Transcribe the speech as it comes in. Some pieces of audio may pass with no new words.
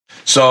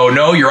So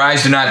no, your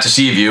eyes do not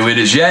deceive you. It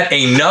is yet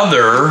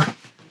another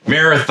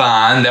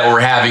marathon that we're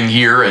having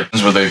here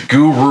with a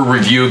Guru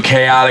Review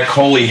Chaotic.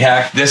 Holy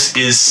heck, this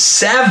is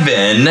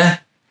 7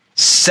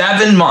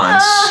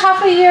 months.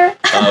 Half a year.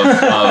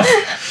 of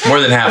more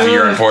than half a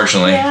year,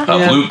 unfortunately,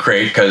 of Loot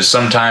Crate, because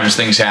sometimes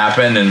things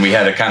happen and we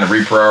had to kind of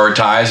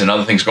reprioritize and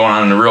other things going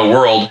on in the real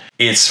world.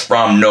 It's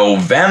from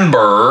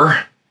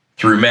November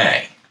through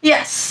May.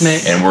 Yes.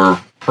 And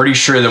we're pretty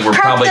sure that we're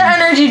probably the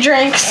energy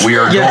drinks. We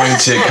are going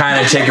to kind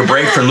of take a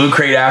break from Loot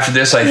Crate after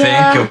this, I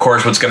think. Of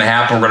course, what's going to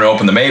happen, we're going to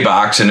open the May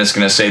box and it's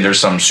going to say there's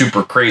some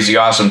super crazy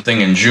awesome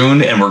thing in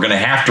June and we're going to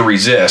have to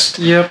resist.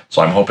 Yep.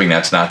 So I'm hoping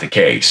that's not the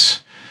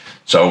case.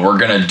 So we're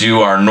going to do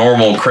our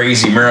normal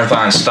crazy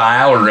marathon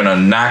style. We're going to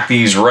knock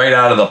these right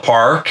out of the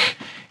park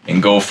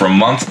and go from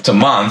month to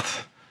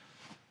month.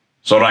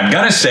 So what I'm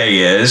going to say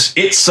is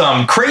it's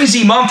some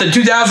crazy month in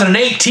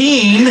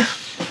 2018.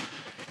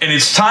 And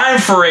it's time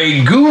for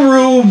a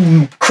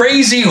Guru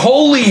crazy,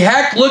 holy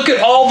heck, look at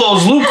all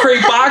those Loot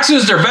Crate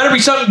boxes. There better be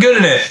something good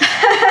in it.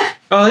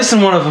 Oh, at least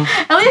in one of them.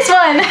 At least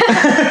one.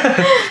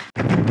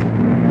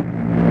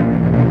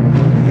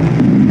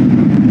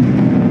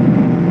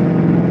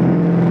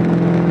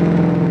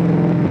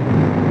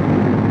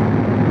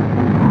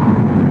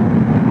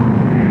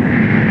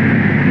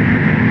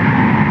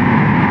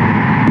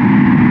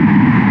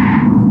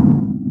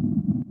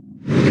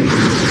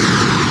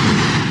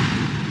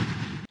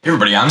 Hey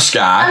everybody, I'm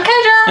Scott. I'm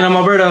Kendra. And I'm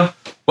Alberto.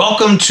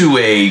 Welcome to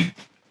a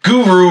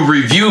Guru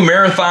Review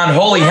Marathon.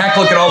 Holy heck,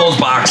 look at all those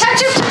boxes.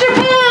 Catch up to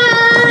Japan.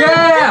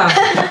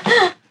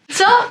 Yeah.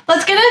 So,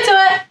 let's get into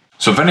it.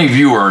 So if any of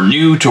you are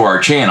new to our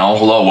channel,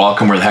 hello,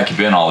 welcome. Where the heck you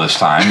been all this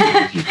time?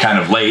 You're kind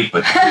of late,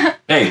 but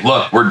hey,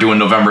 look, we're doing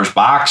November's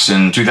box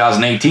in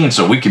 2018,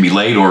 so we could be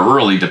late or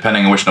early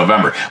depending on which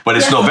November. But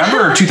it's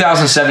November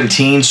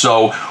 2017,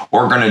 so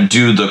we're going to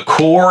do the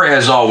core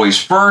as always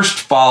first,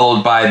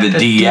 followed by the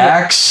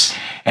DX.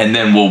 And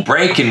then we'll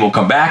break and we'll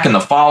come back in the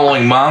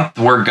following month.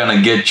 We're going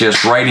to get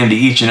just right into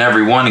each and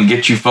every one and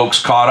get you folks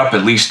caught up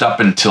at least up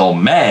until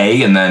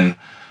May. And then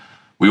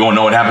we won't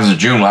know what happens in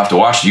June. We'll have to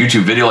watch the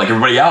YouTube video like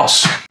everybody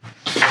else.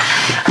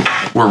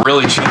 We're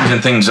really changing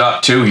things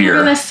up too here.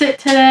 I'm going to sit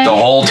today. The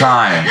whole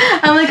time.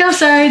 I'm like, I'm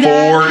sorry,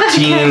 Dad.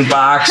 14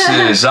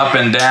 boxes up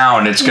and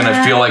down. It's going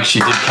to feel like she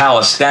did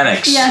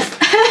calisthenics. Yes.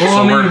 Well, So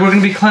I mean, we're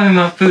going to be climbing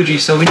Mount Fuji,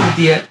 so we need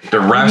the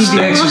rest. We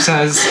need the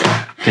exercise.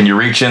 Can you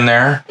reach in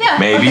there? Yeah.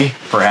 Maybe,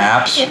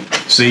 perhaps.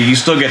 See, you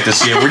still get to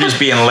see it. We're just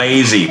being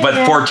lazy.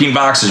 But 14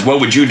 boxes, what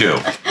would you do?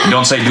 And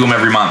don't say do them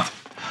every month.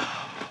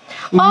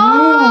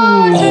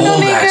 Oh,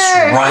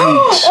 that's right.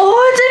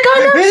 Oh, it's a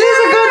Gundam. It is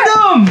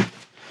a Gundam.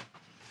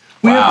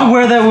 We have to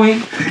wear that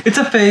wing. It's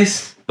a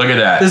face. Look at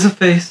that. There's a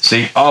face.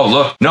 See? Oh,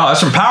 look. No, that's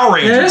from Power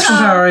Rangers. Yeah, it's from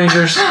Power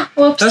Rangers.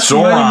 Whoops. That's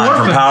Zoran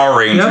from Power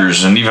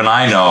Rangers, and even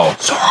I know.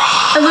 Zoran.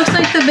 It looks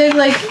like the big,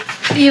 like,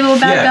 evil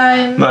bad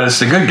guy. But it's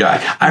the good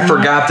guy. I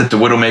forgot that the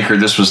Widowmaker,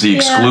 this was the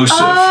exclusive.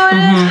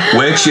 Oh,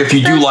 Which, if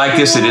you do like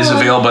this, it is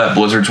available at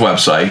Blizzard's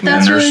website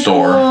and their really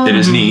store. cool. It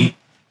is neat.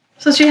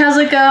 So she has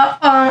like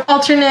a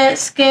alternate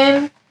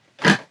skin.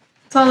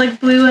 It's all like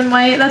blue and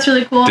white. That's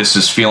really cool. This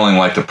is feeling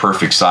like the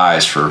perfect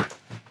size for...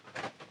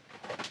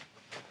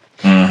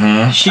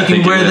 She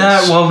can wear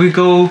that while we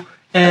go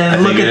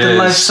and look at the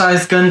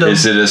life-size Gundam.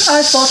 Is it it's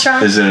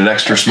Voltron. is it an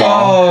extra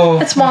small? Oh.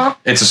 It's small.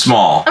 It's a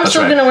small. I'm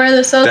still gonna wear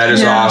this though. That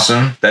is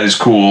awesome. That is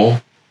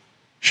cool.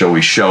 Shall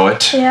we show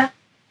it? Yeah.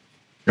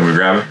 Can we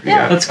grab it?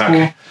 Yeah. That's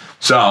cool.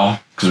 So,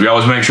 because we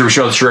always make sure we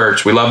show the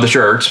shirts. We love the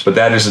shirts, but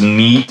that is a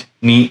neat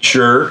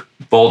shirt.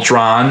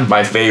 Voltron,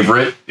 my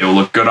favorite. It'll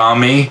look good on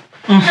me.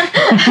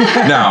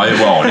 No, it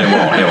won't.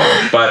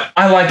 But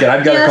I like it.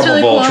 I've got a couple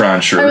really Voltron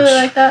cool. shirts. I really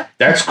like that.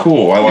 That's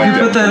cool. I like that.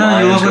 Put that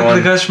on. You look like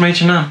the guys from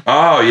H&M.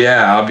 Oh,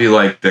 yeah. I'll be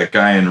like that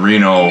guy in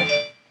Reno.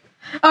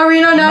 Oh,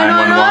 Reno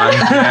 911?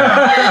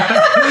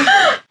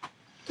 911?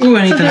 Yeah. Ooh,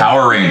 anything.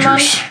 Power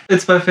Rangers.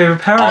 It's my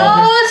favorite Power Ranger.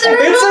 Oh, it's a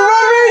Red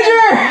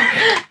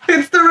Ranger!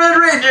 It's the Red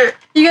Ranger!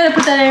 You gotta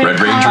put that in your Red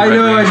Ranger. I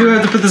know, I do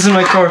have to put this in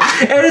my car.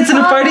 And it's in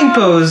a fighting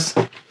pose.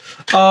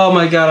 Oh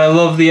my god, I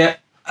love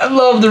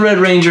the Red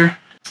Ranger.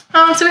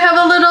 So we have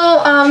a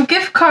little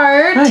gift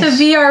card to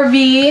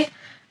VRV.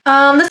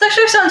 This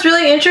actually sounds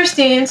really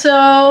interesting.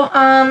 So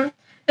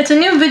it's a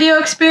new video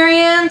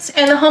experience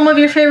and the home of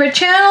your favorite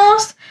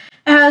channels.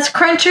 It has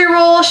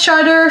Crunchyroll,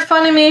 Shudder,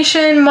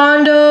 Funimation,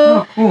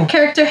 Mondo,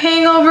 Character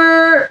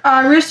Hangover,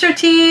 Rooster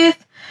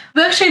Teeth.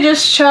 We actually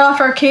just shut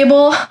off our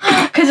cable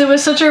because it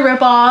was such a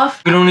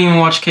ripoff. We don't even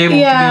watch cable,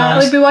 to be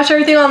honest. Like we watch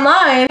everything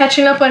online,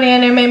 catching up on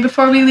anime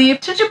before we leave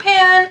to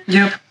Japan.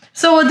 Yep.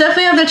 So we'll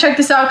definitely have to check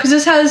this out because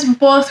this has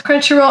both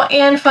Crunchyroll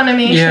and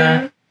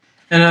Funimation.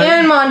 Yeah.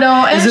 And Mondo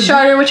and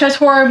Shudder, which has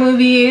horror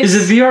movies.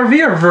 Is it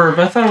VRV or Verve?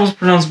 I thought it was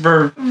pronounced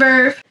Verve.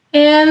 Verve.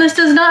 And this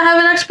does not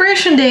have an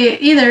expiration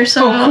date either,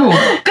 so... Oh, cool.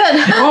 Good.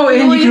 Oh,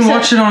 and you can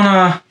watch it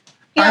on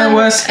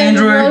iOS,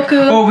 Android. Roku.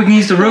 Oh, we can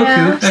use the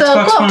Roku,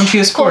 Xbox One, and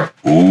PS4.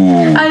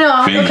 Ooh, I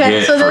know. big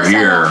hit so for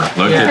here.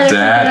 Look at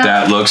that.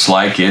 That looks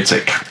like it's a...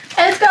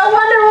 It's got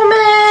Wonder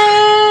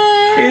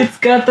Woman! It's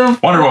got the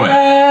Wonder Woman.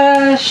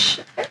 Flash.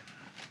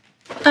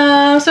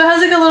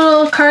 has like a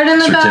little card in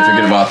the back.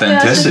 Certificate of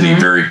authenticity. Yeah,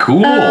 Very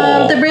cool.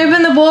 The Brave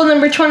and the Bold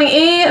number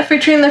 28,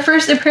 featuring the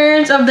first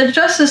appearance of the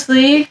Justice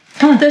League.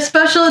 The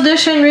special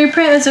edition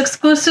reprint is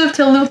exclusive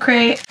to Loot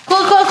Crate.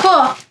 Cool, cool,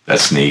 cool.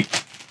 That's neat.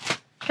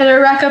 Gotta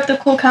rack up the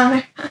cool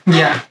counter.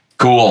 Yeah.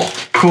 Cool.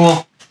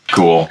 Cool.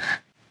 Cool.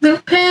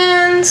 Loot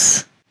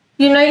pins.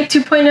 Unite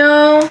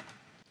 2.0.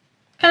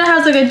 Kind of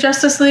has like a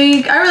Justice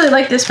League. I really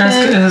like this pin.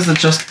 It has a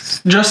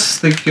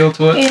Justice League feel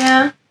to it.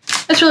 Yeah.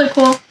 It's really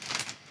cool.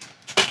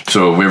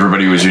 So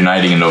everybody was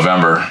uniting in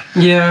November.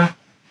 Yeah.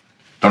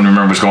 Don't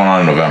remember what's going on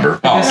in November.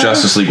 Oh,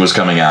 Justice League was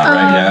coming out,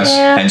 right? Yes.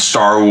 Yeah. And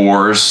Star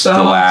Wars,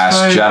 The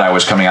Last Jedi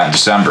was coming out in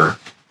December.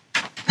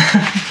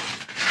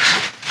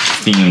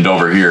 Themed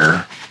over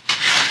here.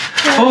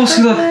 Oh,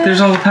 see, look,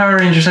 there's all the Power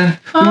Rangers in.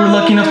 We were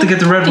lucky enough to get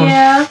the red one.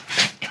 Yeah.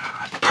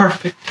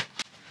 Perfect.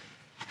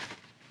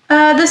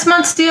 This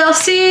month's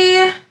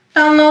DLC.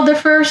 Download the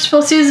first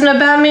full season of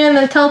Batman,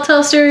 the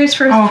Telltale series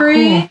for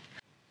free. Cool.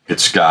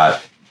 It's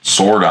got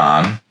Sword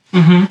on,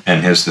 Mm-hmm.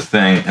 and here's the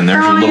thing, and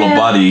there's your little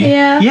buddy.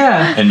 Yeah.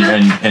 Yeah.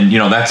 And you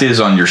know, that is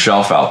on your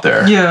shelf out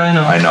there. Yeah, I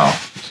know. I know.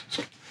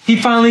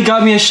 He finally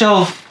got me a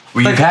shelf.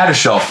 Well, you've had a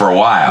shelf for a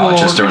while.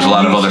 It's just there was a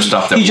lot of other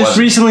stuff that He just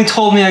recently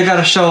told me I got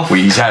a shelf. Well,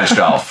 he's had a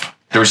shelf.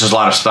 There was just a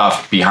lot of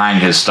stuff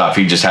behind his stuff.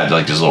 He just had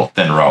like this little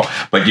thin row.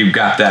 But you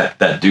got that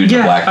dude in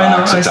the black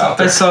box that's out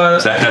there. I saw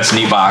it. That's a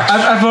neat box.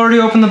 I've already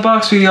opened the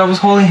box. I was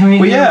holding him.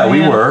 Well, yeah,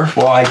 we were.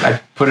 Well, I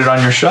put it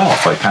on your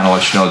shelf. I kind of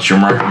let you know that you're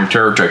marking your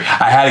territory.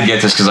 I had to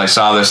get this because I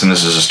saw this, and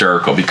this is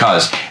hysterical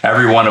because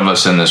every one of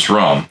us in this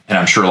room, and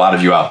I'm sure a lot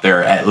of you out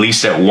there, at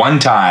least at one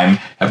time,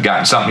 have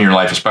gotten something in your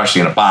life,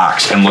 especially in a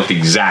box, and looked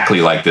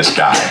exactly like this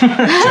guy.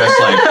 Just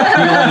like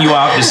peeling you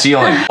out the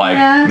ceiling.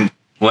 Like...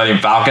 Millennium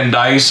Falcon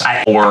dice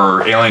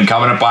or Alien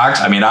Covenant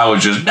box. I mean, I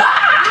was just...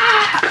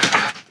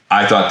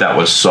 I thought that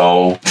was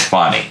so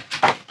funny.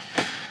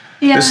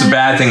 Yeah. This is the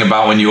bad thing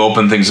about when you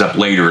open things up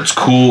later. It's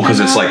cool because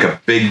it's like a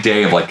big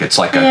day of like, it's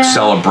like a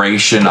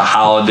celebration, a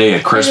holiday,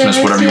 a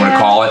Christmas, whatever you want to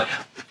call it.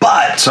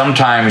 But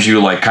sometimes you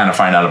like kind of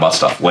find out about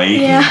stuff late.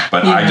 Yeah.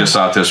 But I just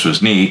thought this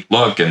was neat.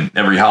 Look, and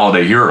every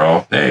holiday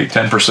hero, hey,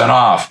 10%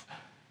 off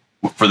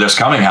for this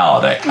coming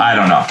holiday. I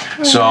don't know.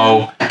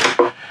 So...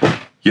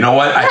 You know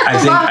what?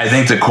 I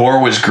think the core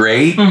was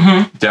great.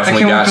 Mm-hmm.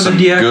 Definitely got some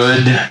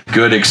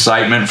good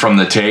excitement from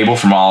the table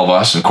from all of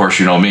us. And of course,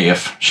 you know me.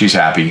 If she's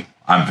happy,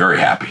 I'm very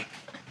happy.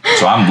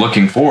 So I'm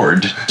looking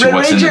forward to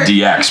what's in the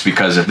DX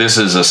because if this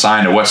is a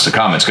sign of what's to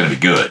come, it's going to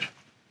be good.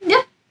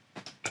 Yep.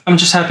 I'm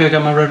just happy I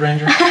got my Red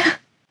Ranger.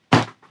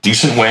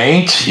 Decent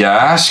weight.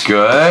 Yes,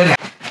 good.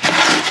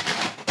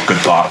 Good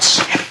thoughts.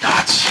 Happy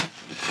thoughts.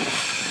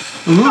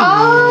 Ooh.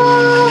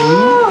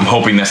 Oh. I'm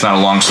hoping that's not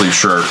a long sleeve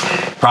shirt.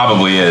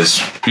 Probably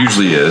is.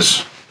 Usually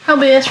is.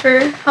 Probably is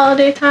for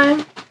holiday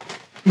time.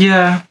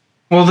 Yeah.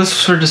 Well, this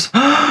was for just...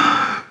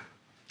 Oh,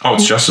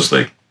 it's Justice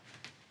League.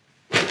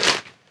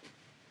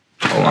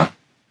 Hold on.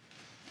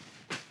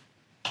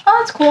 Oh,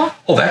 that's cool.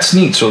 Oh, that's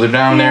neat. So they're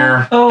down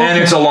there. Oh, and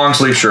it's a long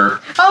sleeve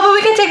shirt. Oh, but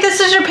we can take this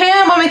to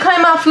Japan when we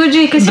climb Mount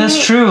Fuji because he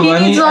needs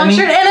a long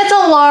shirt and it's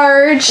a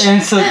large.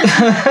 And it's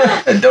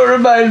a... Don't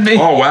remind me.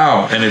 Oh,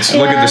 wow. And it's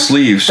look at the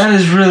sleeves. That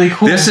is really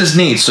cool. This is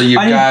neat. So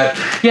you've got...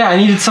 Yeah, I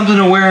needed something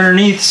to wear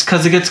underneath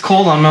because it gets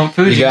cold on Mount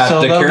Fuji. You got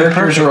so the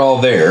characters are all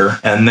there.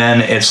 And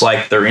then it's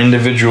like their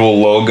individual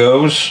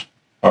logos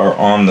are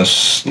on the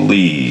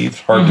sleeve.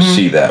 Hard to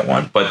see that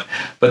one. But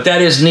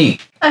that is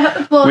neat.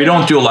 We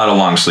don't do a lot of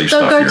long sleeve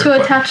stuff here. Don't go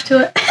too attached to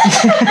it.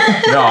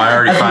 No, I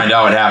already find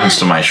out what happens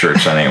to my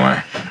shirts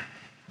anyway.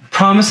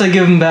 Promise I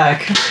give them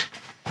back.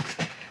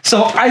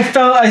 So I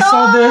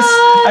saw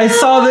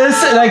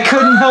this, and I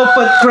couldn't help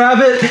but grab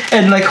it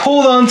and like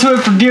hold on to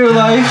it for dear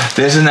life.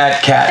 Isn't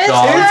that cat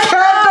dog? It's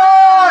cat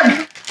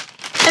dog!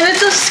 And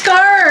it's a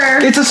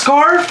scarf. It's a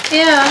scarf?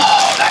 Yeah.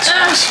 Oh, that's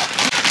awesome.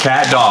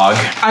 Cat dog.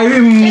 I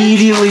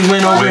immediately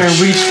went over and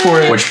reached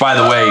for it. Which, by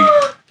the way,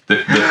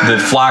 the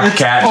flock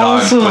cat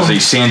dog was a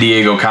San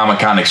Diego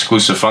Comic-Con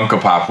exclusive Funko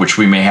Pop, which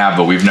we may have,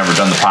 but we've never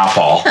done the pop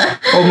haul.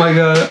 Oh my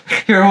god!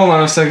 Here, hold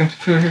on a second.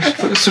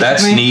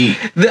 That's neat.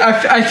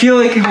 I feel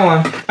like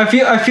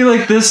I feel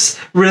like this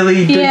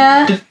really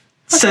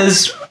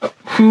says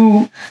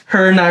who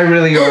her and I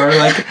really are.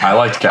 Like I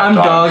liked Cat I'm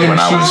Dog and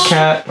she's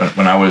cat.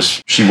 When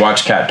she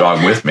watched Cat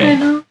Dog with me. I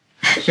know.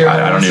 Here,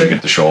 I don't even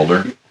get the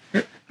shoulder.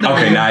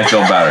 Okay, now I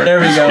feel better. There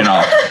we go. You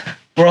know,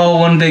 we're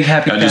all one big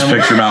happy family. I just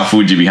picture Mount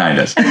Fuji behind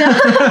us.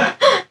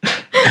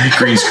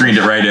 Green screened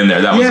it right in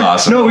there. That was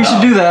awesome. No, we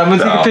should do that. I'm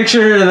gonna take a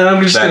picture and then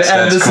I'm just gonna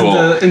add this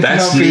into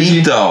That's Mount Fuji.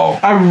 neat though.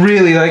 I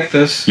really like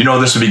this. You know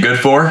what this would be good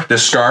for?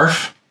 This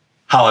scarf?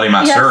 Holiday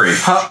Matsuri.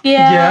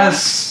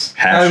 Yes.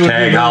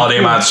 Hashtag Holiday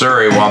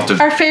Matsuri. We'll have to,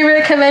 our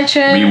favorite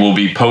convention. we will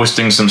be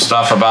posting some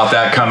stuff about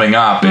that coming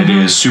up. It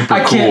is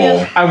super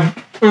cool.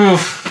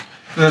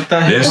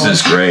 This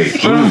is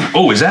great.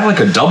 Oh, is that like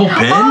a double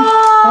pin?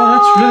 Oh,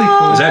 that's really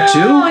cool. Is that two?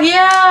 Oh,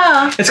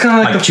 yeah. It's kind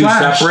of like the two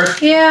Flash. separate?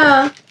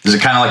 Yeah. Is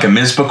it kind of like a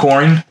Mizpah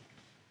coin?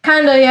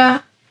 Kinda,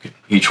 yeah.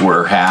 Each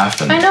wear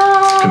half and I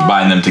know.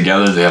 combine them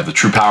together. They have the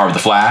true power of the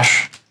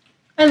Flash.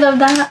 I love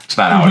that. It's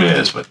not how it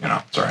is, but you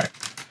know, it's all right.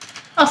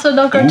 Also,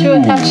 don't go too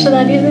attached to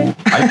that either.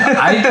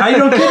 I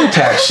don't get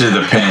attached to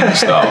the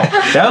pins, though.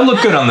 That would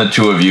look good on the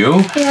two of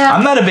you. Yeah.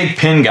 I'm not a big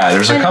pin guy.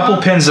 There's a couple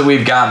pins that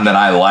we've gotten that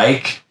I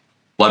like.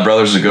 Blood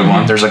Brothers is a good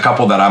one. There's a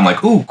couple that I'm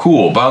like, ooh,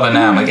 cool. But other than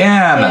that, I'm like,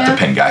 I'm not the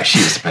pin guy.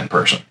 She's the pin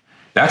person.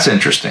 That's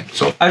interesting.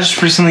 So I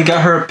just recently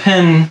got her a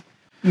pin.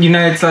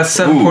 United /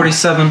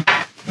 747.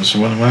 So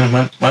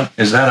what?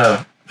 Is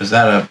that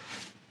a...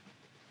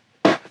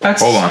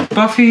 That's Hold on.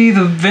 Buffy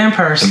the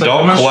Vampire Slayer.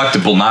 Adult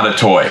collectible, not a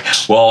toy.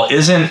 Well,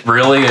 isn't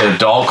really an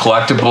adult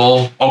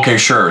collectible? Okay,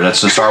 sure.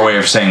 That's just our way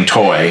of saying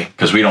toy,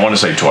 because we don't want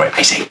to say toy.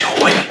 I say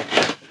toy.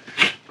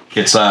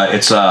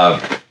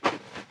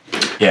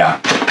 Yeah.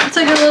 It's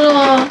like a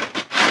little...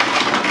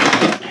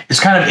 It's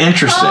kind of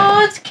interesting.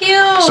 Oh, it's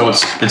cute. So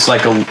it's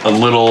like a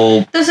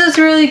little... This is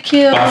really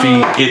cute.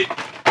 Buffy...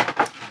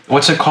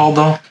 What's it called,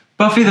 though?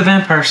 Buffy the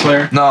Vampire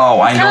Slayer.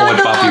 No, I know like what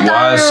a Buffy little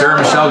was.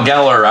 Sarah diorama. Michelle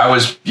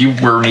Gellar. You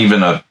weren't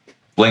even a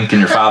blink in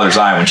your father's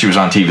eye when she was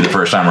on TV the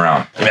first time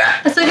around.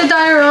 It's like a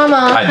diorama.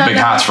 I had big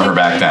hots for her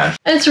back then.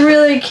 It's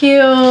really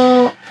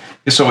cute.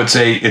 So it's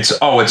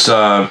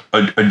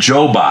a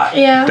Joe-bot.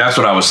 Yeah. That's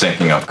what I was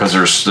thinking of, because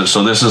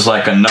this is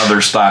like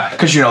another style,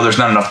 because there's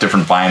not enough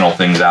different vinyl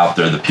things out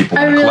there that people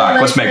want to really collect.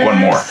 like Let's make one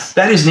more. this.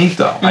 That is neat,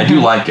 though. I do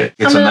like it.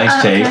 It's a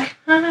nice take.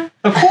 Okay.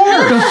 Of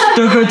course.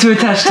 Don't go too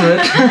attached to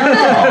it.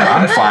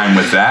 I'm fine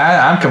with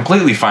that. I'm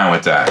completely fine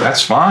with that.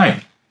 That's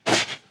fine.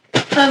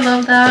 I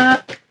love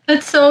that.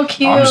 It's so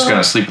cute. I'm just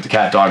gonna sleep with the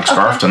cat dog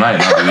scarf tonight.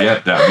 That'll be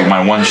it. That'll be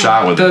my one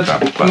shot with it.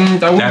 But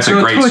that's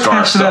a great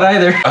scarf. To that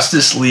either.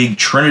 Justice League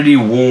Trinity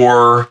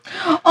War.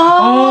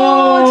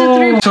 Oh, it's a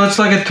 3. So it's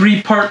like a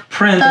 3-part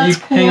print that you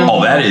That's hang on.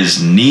 Oh, that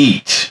is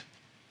neat.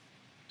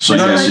 So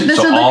This is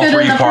all good in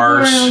 3 the purple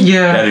parts. room.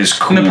 Yeah. That is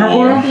cool. In the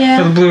purple room?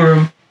 Yeah. Or the blue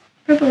room?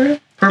 Purple.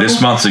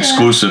 This month's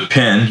exclusive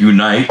pin,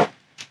 Unite.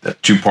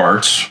 That 2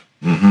 parts.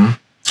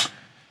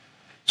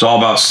 It's all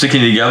about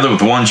sticking together with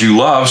the ones you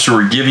love. So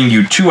we're giving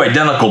you 2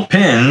 identical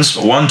pins,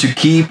 one to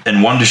keep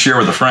and one to share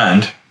with a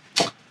friend.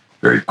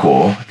 Very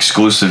cool.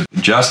 Exclusive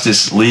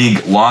Justice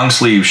League long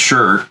sleeve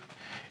shirt,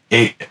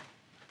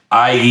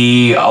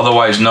 i.e.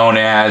 otherwise known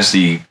as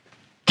the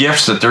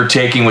gifts that they're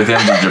taking with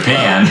them to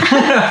Japan,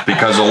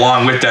 because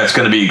along with that's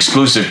going to be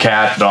exclusive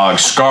cat dog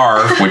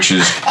scarf, which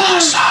is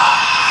awesome.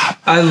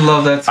 I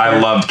love that scarf. I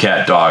loved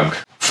cat dog.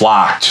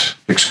 Flocked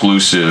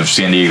exclusive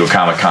San Diego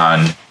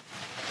Comic-Con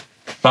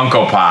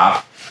Funko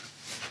Pop.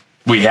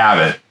 We have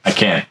it. I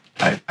can't.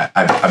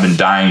 I've been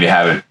dying to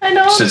have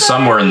it sit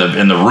somewhere in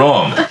the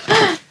room.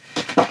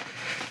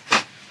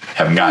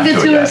 Haven't gotten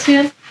to it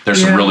yet.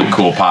 There's some really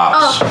cool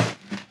pops. Oh.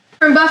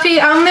 For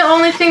Buffy, I'm the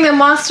only thing that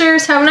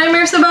monsters have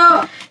nightmares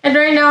about, and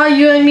right now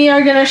you and me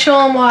are gonna show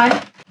them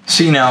why.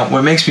 See, now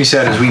what makes me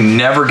sad is we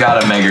never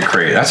got a mega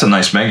crate. That's a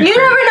nice mega crate. You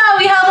never know.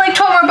 We have like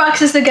 12 more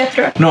boxes to get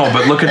through. No,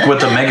 but look at what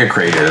the mega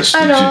crate is.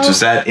 I know. Is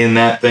that in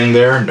that thing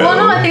there? No. Well,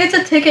 no, I think it's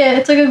a ticket.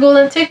 It's like a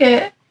golden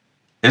ticket.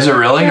 Is it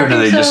really, or do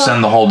they just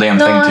send the whole damn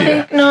thing to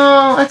you?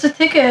 No, it's a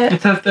ticket.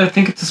 I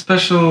think it's a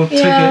special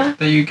ticket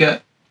that you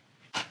get.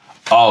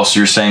 Oh, so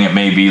you're saying it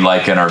may be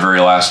like in our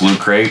very last loot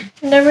crate?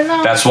 You never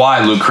know. That's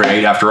why loot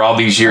crate, after all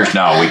these years,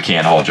 no, we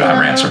can't hold you on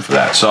ransom for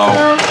that. So,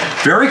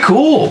 very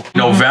cool.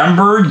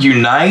 November,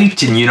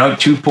 Unite, and Unite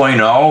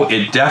 2.0,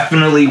 it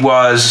definitely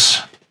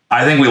was...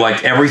 I think we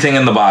liked everything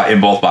in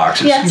both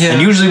boxes. Yes. Yeah.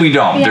 And usually we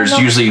don't. Yeah, There's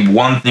usually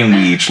one thing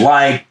we each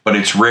like, but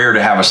it's rare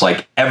to have us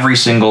like every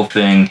single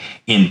thing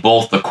in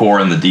both the core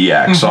and the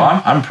DX. So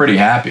I'm pretty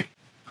happy.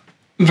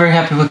 I'm very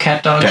happy with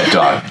Cat Dog. Cat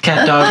dog.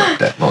 Cat Dog.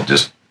 That will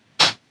just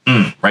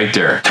right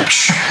there.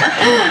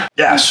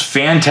 Yes,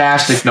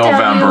 fantastic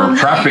November.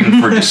 Prepping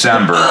for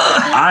December.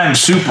 I'm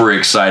super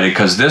excited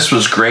because this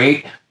was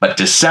great, but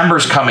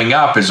December's coming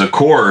up is, of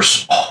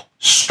course,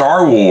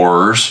 Star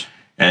Wars.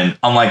 And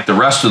unlike the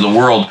rest of the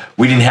world,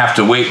 we didn't have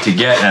to wait to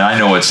get, and I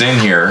know it's in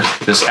here,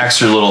 this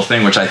extra little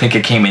thing, which I think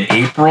it came in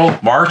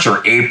March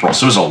or April.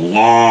 So it was a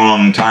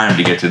long time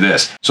to get to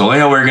this. So the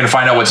only way we're going to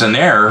find out what's in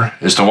there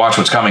is to watch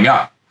what's coming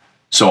up.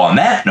 So on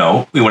that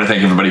note, we want to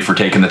thank everybody for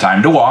taking the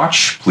time to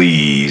watch.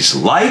 Please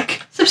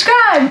like,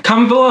 subscribe,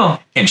 comment below,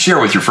 and share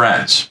with your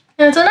friends.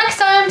 and until next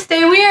time.